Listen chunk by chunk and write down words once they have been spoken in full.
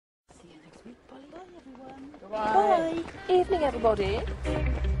everyone. Bye. Evening, everybody.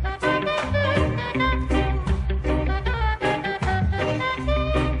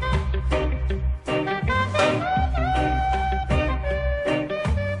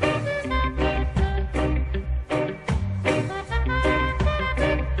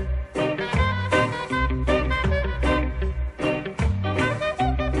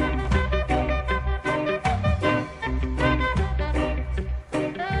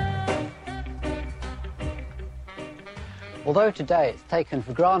 Although today it's taken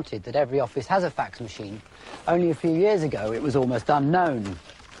for granted that every office has a fax machine, only a few years ago it was almost unknown.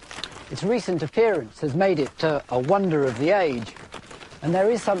 Its recent appearance has made it a wonder of the age, and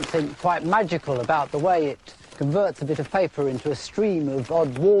there is something quite magical about the way it converts a bit of paper into a stream of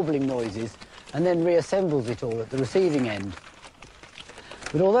odd warbling noises and then reassembles it all at the receiving end.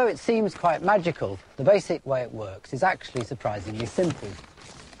 But although it seems quite magical, the basic way it works is actually surprisingly simple.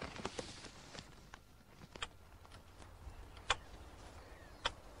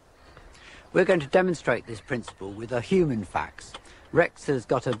 We're going to demonstrate this principle with a human fax. Rex has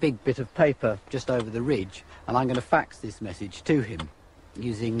got a big bit of paper just over the ridge, and I'm going to fax this message to him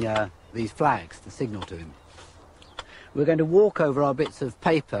using these flags to signal to him. We're going to walk over our bits of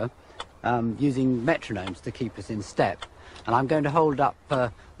paper using metronomes to keep us in step, and I'm going to hold up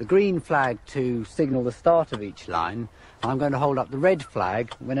the green flag to signal the start of each line, and I'm going to hold up the red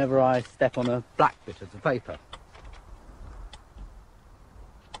flag whenever I step on a black bit of the paper.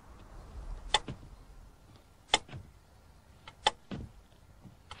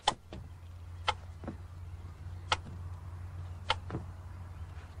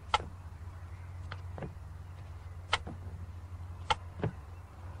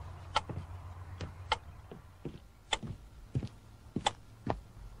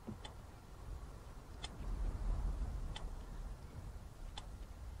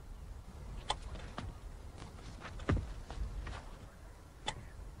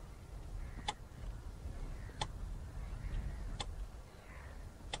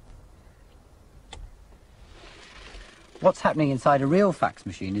 What's happening inside a real fax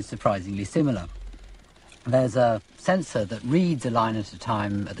machine is surprisingly similar. There's a sensor that reads a line at a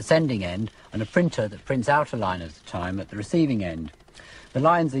time at the sending end and a printer that prints out a line at a time at the receiving end. The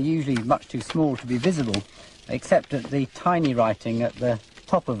lines are usually much too small to be visible, except at the tiny writing at the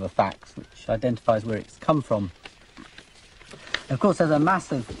top of a fax, which identifies where it's come from. Of course, there's a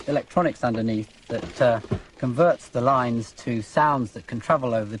mass of electronics underneath that converts the lines to sounds that can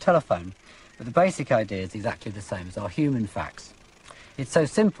travel over the telephone. But the basic idea is exactly the same as our human fax. It's so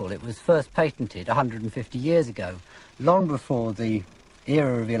simple, it was first patented 150 years ago, long before the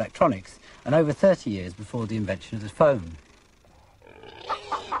era of electronics, and over 30 years before the invention of the phone.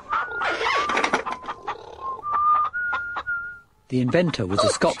 The inventor was a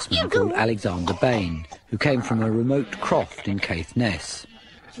Scotsman called Alexander Bain, who came from a remote croft in Caithness.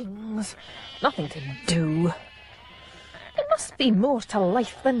 Jings, nothing to do. There must be more to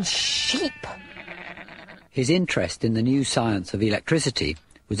life than sheep. His interest in the new science of electricity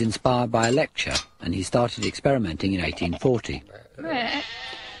was inspired by a lecture, and he started experimenting in 1840.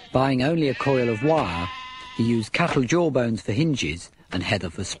 Buying only a coil of wire, he used cattle jawbones for hinges and heather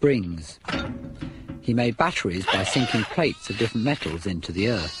for springs. He made batteries by sinking plates of different metals into the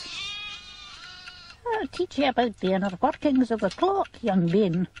earth. I'll teach you about the inner workings of the clock, young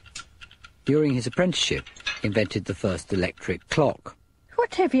Bain. During his apprenticeship, he invented the first electric clock.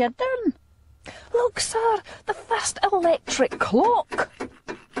 What have you done? Look, sir, the first electric clock.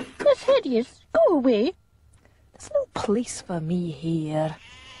 That's hideous. Go away. There's no place for me here.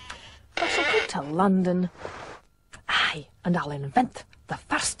 I shall go to London. Aye, and I'll invent the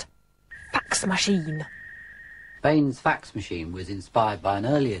first fax machine. Bain's fax machine was inspired by an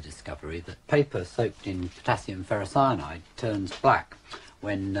earlier discovery that paper soaked in potassium ferrocyanide turns black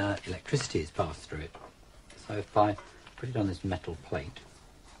when electricity is passed through it. So if I put it on this metal plate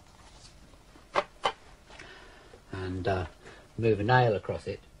and move a nail across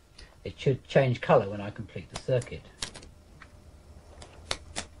it, it should change colour when I complete the circuit.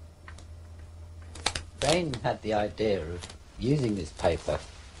 Bain had the idea of using this paper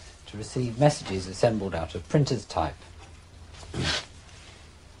to receive messages assembled out of printer's type.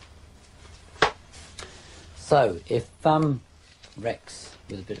 So if Rex,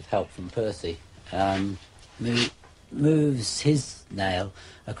 with a bit of help from Percy, moves his nail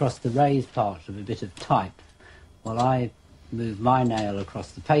across the raised part of a bit of type, while I move my nail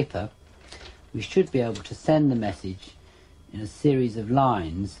across the paper, we should be able to send the message in a series of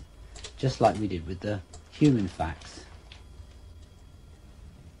lines, just like we did with the human fax.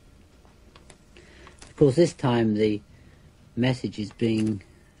 Of course, this time the message is being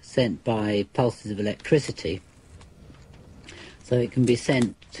sent by pulses of electricity, so it can be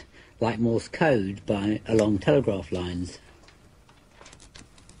sent like Morse code along telegraph lines.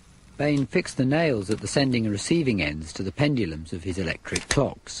 Bain fixed the nails at the sending and receiving ends to the pendulums of his electric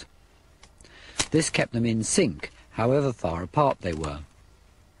clocks. This kept them in sync, however far apart they were.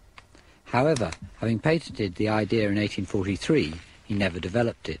 However, having patented the idea in 1843, he never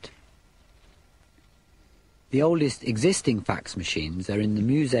developed it. The oldest existing fax machines are in the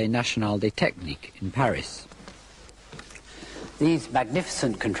Musée National des Techniques in Paris. These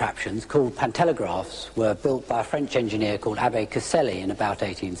magnificent contraptions, called pantelegraphs, were built by a French engineer called Abbé Caselli in about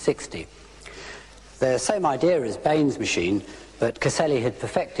 1860. They're the same idea as Bain's machine, but Caselli had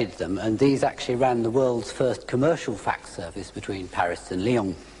perfected them, and these actually ran the world's first commercial fax service between Paris and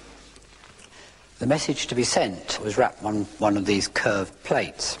Lyon. The message to be sent was wrapped on one of these curved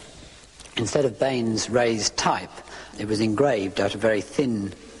plates. Instead of Bain's raised type, it was engraved out of very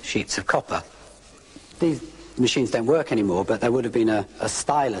thin sheets of copper. These machines don't work anymore, but there would have been a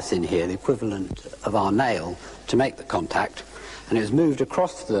stylus in here, the equivalent of our nail, to make the contact, and it was moved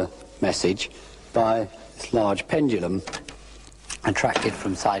across the message by this large pendulum, attracted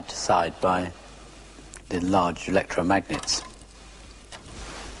from side to side by the large electromagnets.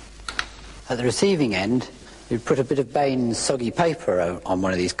 At the receiving end, you'd put a bit of Bain's soggy paper on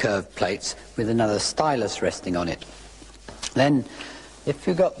one of these curved plates with another stylus resting on it. Then, if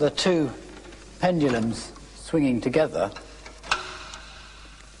you got the two pendulums swinging together,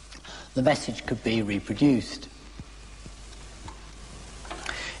 the message could be reproduced.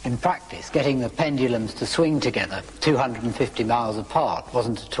 In practice, getting the pendulums to swing together 250 miles apart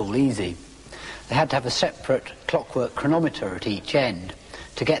wasn't at all easy. They had to have a separate clockwork chronometer at each end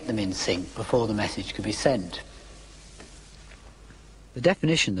to get them in sync before the message could be sent. The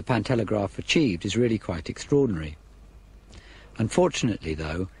definition the pantelegraph achieved is really quite extraordinary. Unfortunately,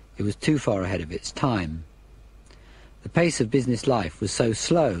 though, it was too far ahead of its time. The pace of business life was so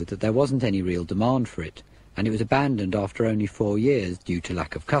slow that there wasn't any real demand for it, and it was abandoned after only 4 years due to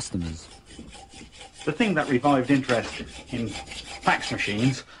lack of customers. The thing that revived interest in fax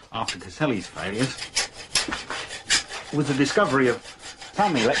machines after Caselli's failures was the discovery of how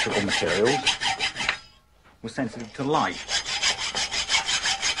many electrical materials were sensitive to light.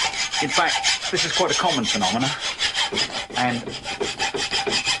 In fact, this is quite a common phenomenon, and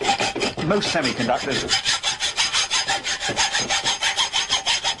most semiconductors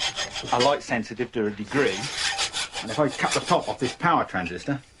are light sensitive to a degree, and if I cut the top off this power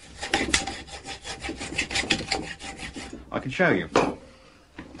transistor, I can show you.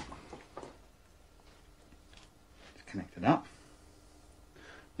 It's connected up.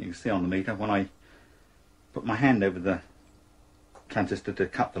 You can see on the meter, when I put my hand over the transistor to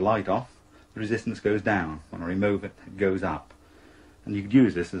cut the light off, the resistance goes down. When I remove it, it goes up. And you could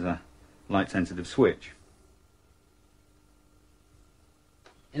use this as a light-sensitive switch.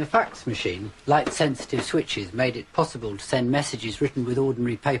 In a fax machine, light-sensitive switches made it possible to send messages written with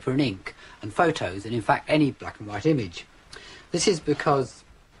ordinary paper and ink, and photos, and in fact any black and white image. This is because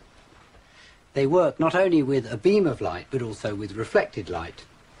they work not only with a beam of light, but also with reflected light.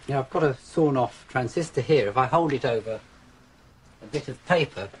 You know, I've got a sawn-off transistor here. If I hold it over a bit of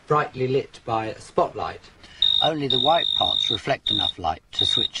paper brightly lit by a spotlight, only the white parts reflect enough light to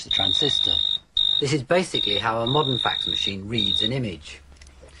switch the transistor. This is basically how a modern fax machine reads an image.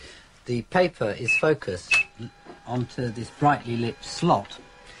 The paper is focused onto this brightly lit slot,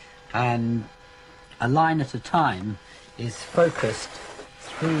 and a line at a time is focused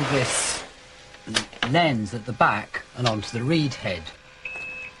through this lens at the back and onto the read head.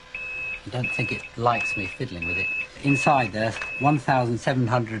 I don't think it likes me fiddling with it. Inside there's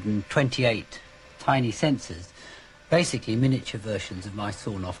 1,728 tiny sensors, basically miniature versions of my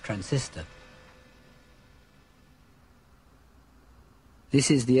sawn-off transistor. This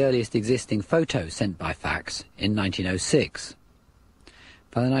is the earliest existing photo sent by fax in 1906.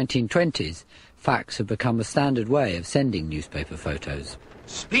 By the 1920s, fax had become a standard way of sending newspaper photos.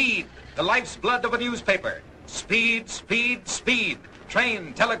 Speed, the life's blood of a newspaper. Speed, speed, speed.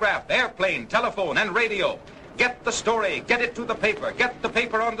 Train, telegraph, airplane, telephone, and radio. Get the story, get it to the paper, get the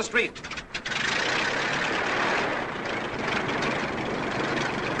paper on the street.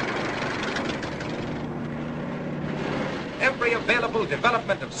 Every available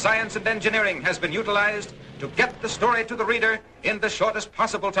development of science and engineering has been utilized to get the story to the reader in the shortest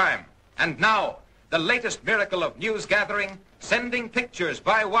possible time. And now, the latest miracle of news gathering, sending pictures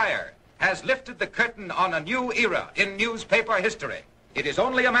by wire, has lifted the curtain on a new era in newspaper history. It is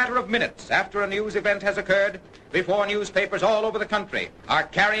only a matter of minutes after a news event has occurred before newspapers all over the country are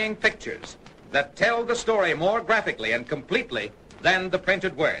carrying pictures that tell the story more graphically and completely than the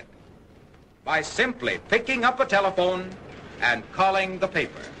printed word by simply picking up a telephone and calling the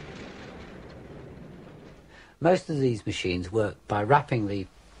paper. Most of these machines work by wrapping the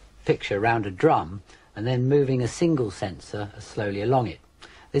picture around a drum and then moving a single sensor slowly along it.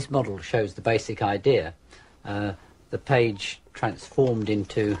 This model shows the basic idea. The page transformed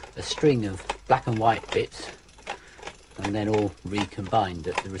into a string of black and white bits and then all recombined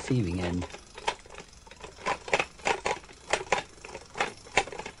at the receiving end.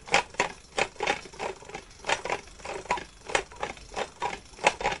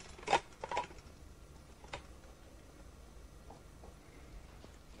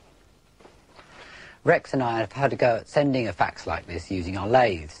 Rex and I have had a go at sending a fax like this using our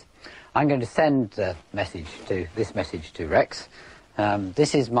lathes. I'm going to send this message to Rex.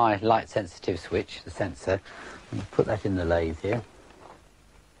 This is my light sensitive switch, the sensor. I'm going to put that in the lathe here.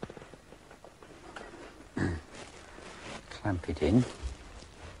 Clamp it in.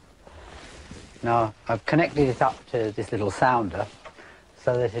 Now I've connected it up to this little sounder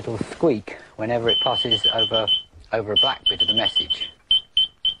so that it'll squeak whenever it passes over a black bit of the message.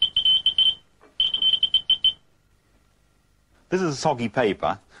 This is a soggy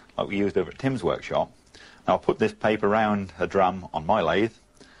paper, like we used over at Tim's workshop. Now I'll put this paper around a drum on my lathe,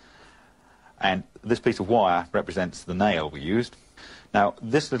 and this piece of wire represents the nail we used. Now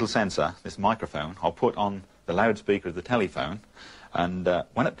this little sensor, this microphone, I'll put on the loudspeaker of the telephone, and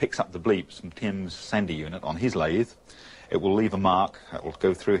when it picks up the bleeps from Tim's sender unit on his lathe, it will leave a mark, it will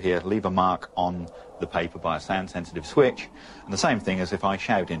go through here, leave a mark on the paper by a sound-sensitive switch, and the same thing as if I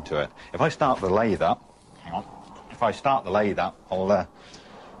shout into it. If I start the lathe up, hang on. If I start the lathe up, and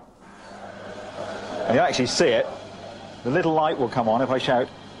you'll actually see it. The little light will come on if I shout,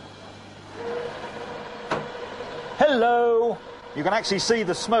 "Hello!" You can actually see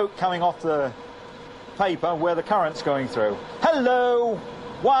the smoke coming off the paper where the current's going through. "Hello!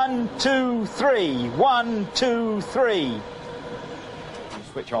 1, 2, 3. 1, 2, 3.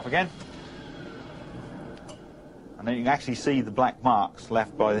 Switch off again. And then you can actually see the black marks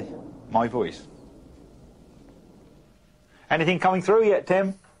left by my voice. Anything coming through yet,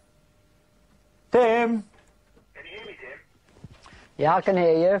 Tim? Tim? Can you hear me, Tim? Yeah, I can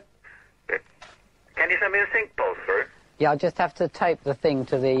hear you. Can you send me a sync pulse through? Yeah, I just have to tape the thing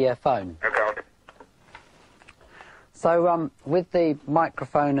to the phone. Okay. So with the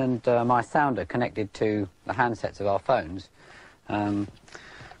microphone and my sounder connected to the handsets of our phones,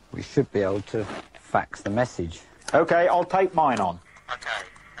 we should be able to fax the message. Okay, I'll tape mine on. Okay.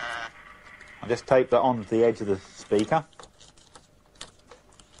 I'll just tape that on the edge of the speaker.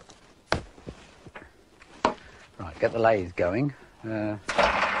 Right, get the lathe going. The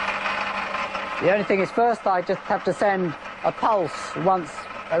only thing is, first I just have to send a pulse once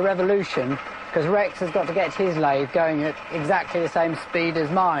a revolution, because Rex has got to get his lathe going at exactly the same speed as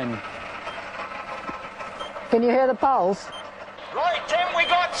mine. Can you hear the pulse? Right, Tim, we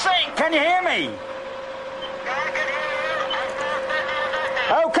got sync. Can you hear me?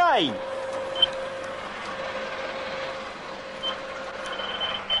 Okay.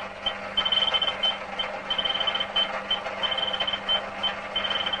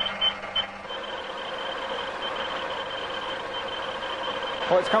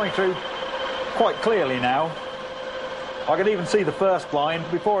 Well, it's coming through quite clearly now. I can even see the first line.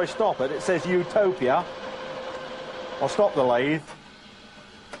 Before I stop it, it says Utopia. I'll stop the lathe.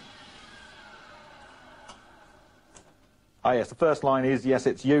 Ah, yes, the first line is, yes,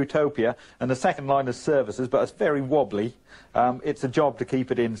 it's Utopia, and the second line is services, but it's very wobbly. It's a job to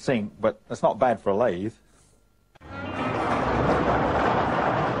keep it in sync, but it's not bad for a lathe.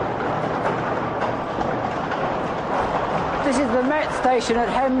 This is the Met station at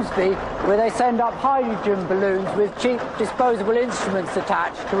Hemsby, where they send up hydrogen balloons with cheap disposable instruments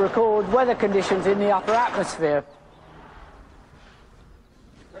attached to record weather conditions in the upper atmosphere.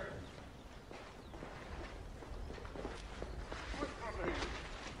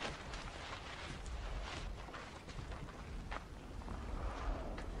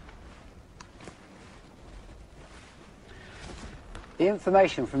 The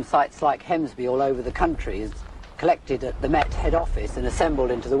information from sites like Hemsby all over the country is collected at the Met head office and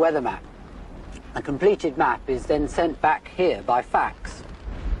assembled into the weather map. A completed map is then sent back here by fax.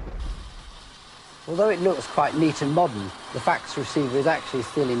 Although it looks quite neat and modern, the fax receiver is actually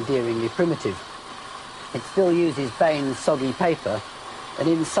still endearingly primitive. It still uses Bain's soggy paper, and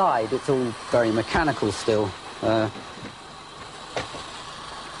inside it's all very mechanical still.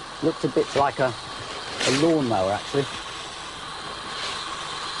 Looks a bit like a lawnmower, actually.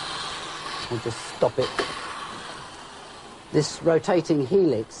 I'll just stop it. This rotating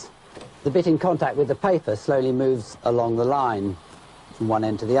helix, the bit in contact with the paper, slowly moves along the line. from one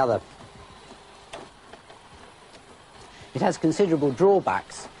end to the other. It has considerable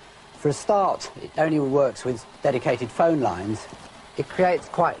drawbacks. For a start, it only works with dedicated phone lines. It creates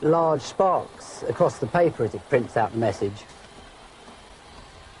quite large sparks across the paper as it prints out the message.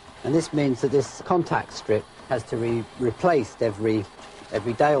 And this means that this contact strip has to be replaced every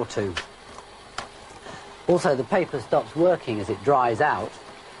day or two. Also, the paper stops working as it dries out,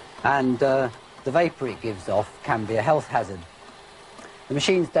 and the vapour it gives off can be a health hazard. The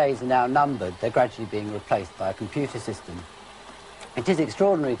machine's days are now numbered. They're gradually being replaced by a computer system. It is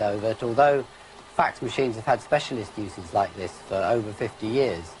extraordinary, though, that although fax machines have had specialist uses like this for over 50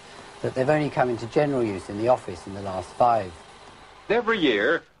 years, that they've only come into general use in the office in the last 5. Every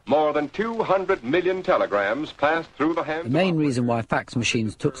year, more than 200 million telegrams pass through the hands. The main reason why fax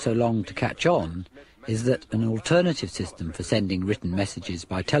machines took so long to catch on is that an alternative system for sending written messages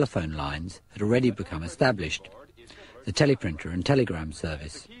by telephone lines had already become established, the teleprinter and telegram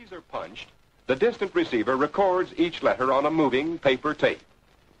service. The keys are punched. The distant receiver records each letter on a moving paper tape.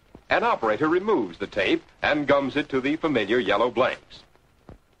 An operator removes the tape and gums it to the familiar yellow blanks.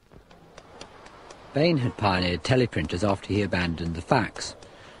 Bain had pioneered teleprinters after he abandoned the fax,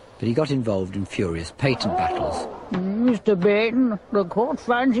 but he got involved in furious patent battles. Mr. Bain, the court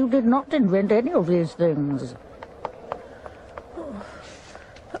finds you did not invent any of these things.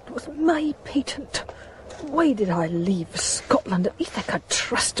 That was my patent. Why did I leave Scotland? At least I could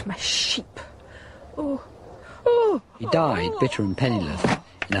trust my sheep. He died, bitter and penniless,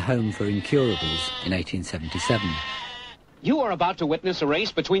 in a home for incurables in 1877. You are about to witness a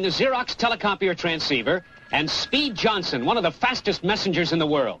race between the Xerox telecopier transceiver and Speed Johnson, one of the fastest messengers in the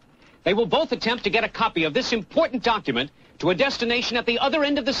world. They will both attempt to get a copy of this important document to a destination at the other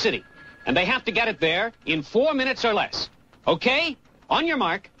end of the city. And they have to get it there in 4 minutes or less. Okay? On your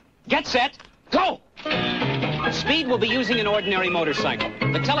mark. Get set. Go! Speed will be using an ordinary motorcycle.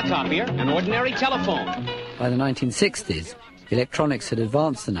 The telecopier, an ordinary telephone. By the 1960s, electronics had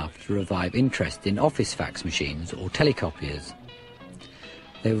advanced enough to revive interest in office fax machines or telecopiers.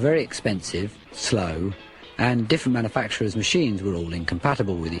 They were very expensive, slow, and different manufacturers' machines were all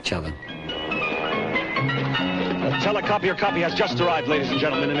incompatible with each other. The telecopier copy has just arrived, ladies and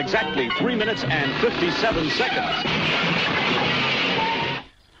gentlemen, in exactly 3 minutes and 57 seconds.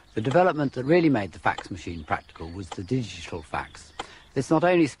 The development that really made the fax machine practical was the digital fax. This not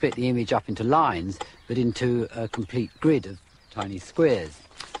only split the image up into lines, but into a complete grid of tiny squares.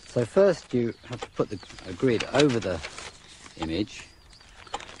 So first you have to put a grid over the image,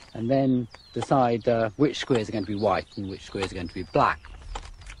 and then decide which squares are going to be white and which squares are going to be black.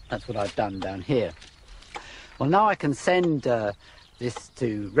 That's what I've done down here. Well, now I can send this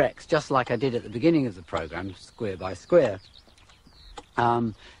to Rex just like I did at the beginning of the programme, square by square.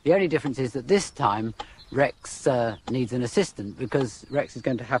 The only difference is that this time Rex needs an assistant, because Rex is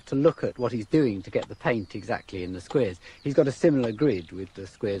going to have to look at what he's doing to get the paint exactly in the squares. He's got a similar grid with the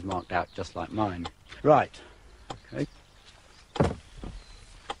squares marked out just like mine. Right. Okay.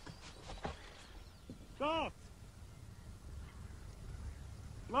 Start.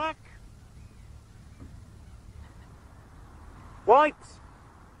 Black. White.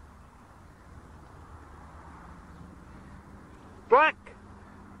 Black.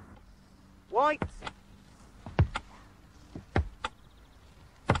 White.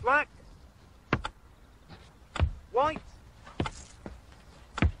 Black. White.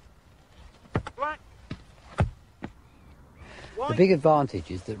 Black. The big advantage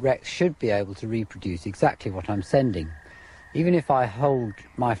is that Rex should be able to reproduce exactly what I'm sending. Even if I hold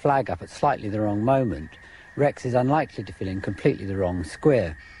my flag up at slightly the wrong moment, Rex is unlikely to fill in completely the wrong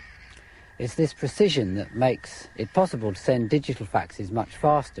square. It's this precision that makes it possible to send digital faxes much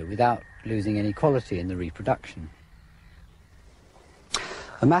faster without losing any quality in the reproduction.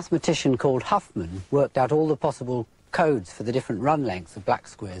 A mathematician called Huffman worked out all the possible codes for the different run lengths of black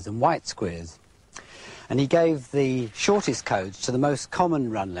squares and white squares. And he gave the shortest codes to the most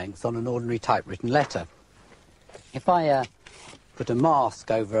common run lengths on an ordinary typewritten letter. If I put a mask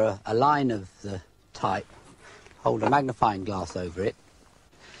over a line of the type, hold a magnifying glass over it,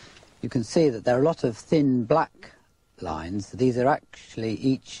 you can see that there are a lot of thin black lines. These are actually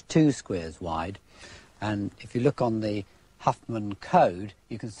each 2 squares wide. And if you look on the Huffman code,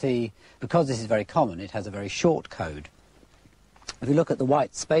 you can see, because this is very common, it has a very short code. If you look at the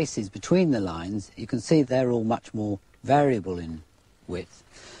white spaces between the lines, you can see they're all much more variable in width.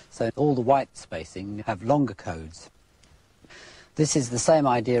 So all the white spacing have longer codes. This is the same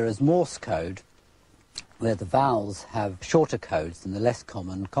idea as Morse code, where the vowels have shorter codes than the less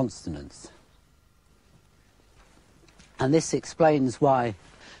common consonants. And this explains why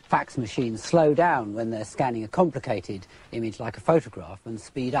fax machines slow down when they're scanning a complicated image like a photograph and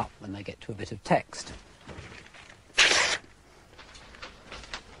speed up when they get to a bit of text.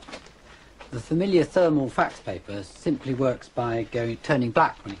 The familiar thermal fax paper simply works by turning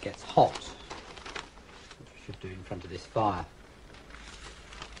black when it gets hot, which we should do in front of this fire.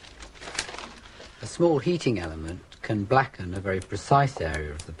 A small heating element can blacken a very precise area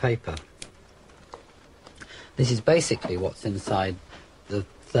of the paper. This is basically what's inside the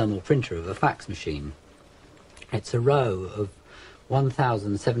thermal printer of a fax machine. It's a row of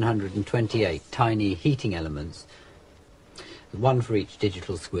 1,728 tiny heating elements, one for each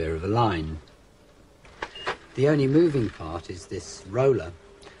digital square of a line. The only moving part is this roller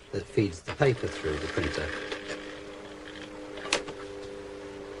that feeds the paper through the printer.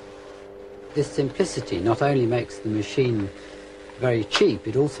 This simplicity not only makes the machine very cheap,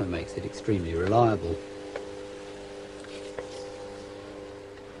 it also makes it extremely reliable.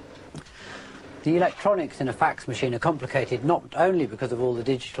 The electronics in a fax machine are complicated not only because of all the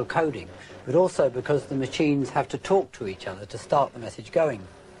digital coding, but also because the machines have to talk to each other to start the message going.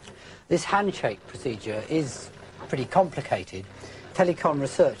 This handshake procedure is pretty complicated. Telecom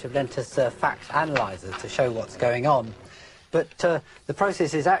Research have lent us a fax analyzer to show what's going on, but the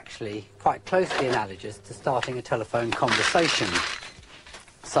process is actually quite closely analogous to starting a telephone conversation.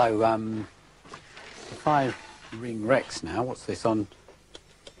 So if I ring Rex now, what's this on?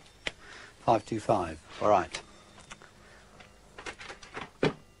 525. All right.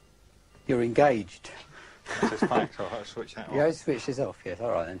 You're engaged. It's fax, I'll switch that off. You switch this off, yes. All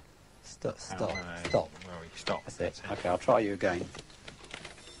right then. Stop. Well, stop. That's it. Okay, I'll try you again.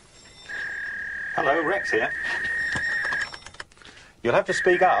 Hello, Rex here. You'll have to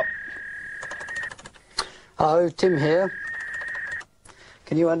speak up. Hello, Tim here.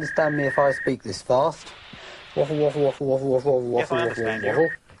 Can you understand me if I speak this fast? Waffle, waffle, waffle, waffle, waffle, waffle, Yes, I waffle, understand waffle. you.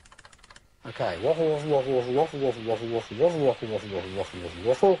 Okay, waffle, waffle, waffle, waffle, waffle, waffle, waffle, waffle, waffle, waffle, waffle, waffle, waffle, waffle,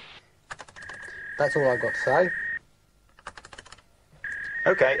 waffle. That's all I've got to say.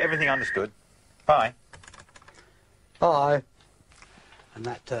 Okay, everything understood. Bye. Bye. And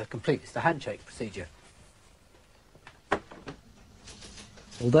that completes the handshake procedure.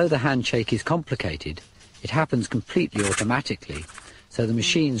 Although the handshake is complicated, it happens completely automatically, so the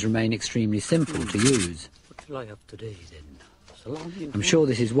machines remain extremely simple to use. What shall I have today then? I'm sure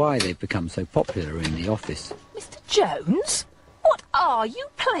this is why they've become so popular in the office. Mr. Jones? What are you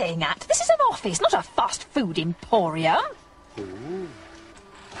playing at? This is an office, not a fast food emporium. Ooh.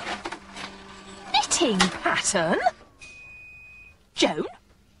 Knitting pattern? Joan?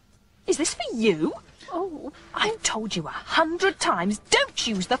 Is this for you? Oh, I've told you 100 times, don't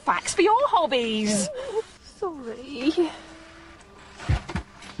use the fax for your hobbies. oh, sorry.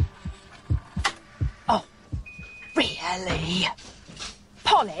 Oh, really?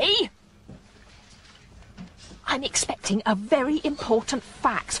 Polly? I'm expecting a very important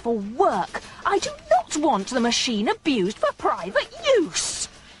fax for work. I do not want the machine abused for private use.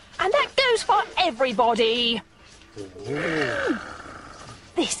 And that goes for everybody. Ooh.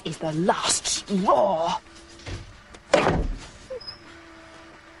 This is the last straw.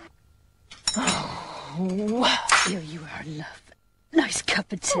 Oh. Here you are, love. Nice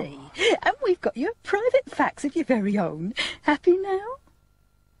cup of tea. And we've got your private fax of your very own. Happy now?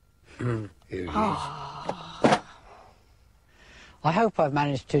 Here he is. I hope I've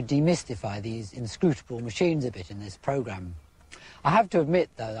managed to demystify these inscrutable machines a bit in this programme. I have to admit,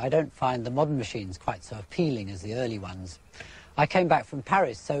 though, I don't find the modern machines quite so appealing as the early ones. I came back from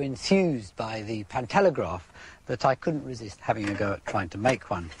Paris so enthused by the pantelegraph that I couldn't resist having a go at trying to make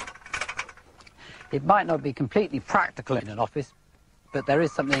one. It might not be completely practical in an office, but there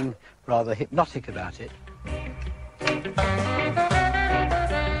is something rather hypnotic about it.